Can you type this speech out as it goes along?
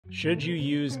Should you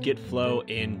use Gitflow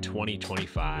in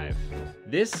 2025?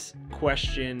 This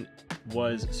question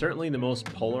was certainly the most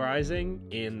polarizing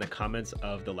in the comments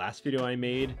of the last video I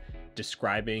made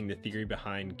describing the theory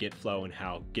behind Gitflow and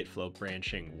how Gitflow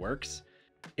branching works.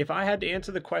 If I had to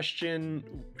answer the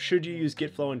question, should you use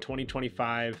Gitflow in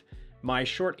 2025? My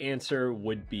short answer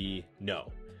would be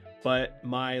no. But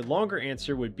my longer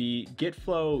answer would be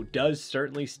Gitflow does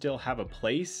certainly still have a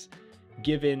place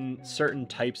given certain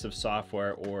types of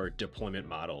software or deployment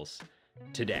models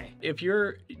today. If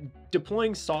you're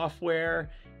deploying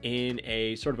software in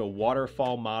a sort of a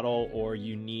waterfall model, or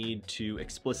you need to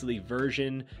explicitly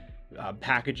version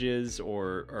packages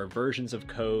or versions of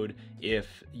code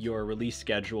if your release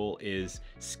schedule is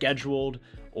scheduled,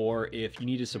 or if you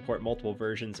need to support multiple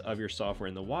versions of your software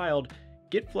in the wild,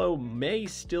 Gitflow may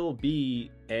still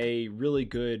be a really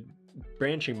good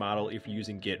branching model if you're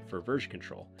using Git for version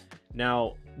control.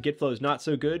 Now, Gitflow is not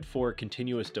so good for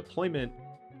continuous deployment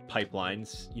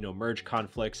pipelines. Merge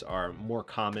conflicts are more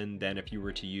common than if you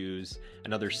were to use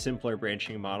another simpler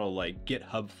branching model like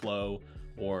GitHub flow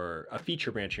or a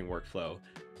feature branching workflow.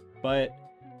 But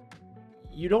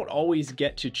you don't always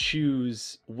get to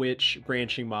choose which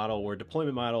branching model or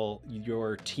deployment model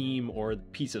your team or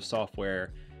piece of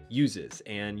software uses,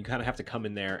 and you kind of have to come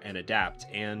in there and adapt.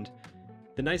 And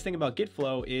the nice thing about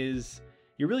Gitflow is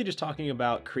you're really just talking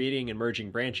about creating and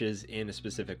merging branches in a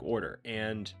specific order.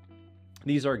 And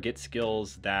these are Git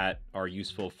skills that are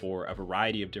useful for a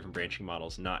variety of different branching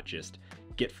models, not just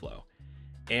Gitflow.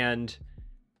 And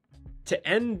to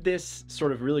end this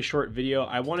sort of really short video,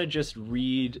 I want to just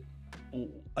read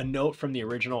a note from the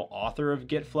original author of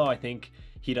Gitflow. I think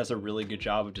he does a really good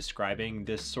job of describing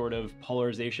this sort of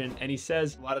polarization. And he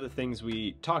says a lot of the things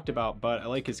we talked about, but I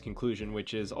like his conclusion,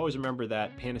 which is always remember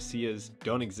that panaceas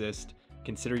don't exist.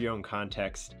 Consider your own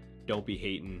context, don't be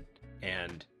hating,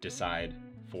 and decide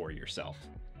for yourself.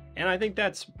 And I think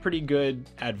that's pretty good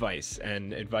advice,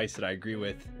 and advice that I agree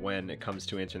with when it comes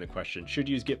to answering the question, should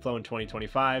you use Gitflow in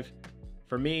 2025?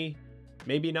 For me,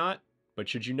 maybe not, but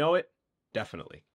should you know it? Definitely.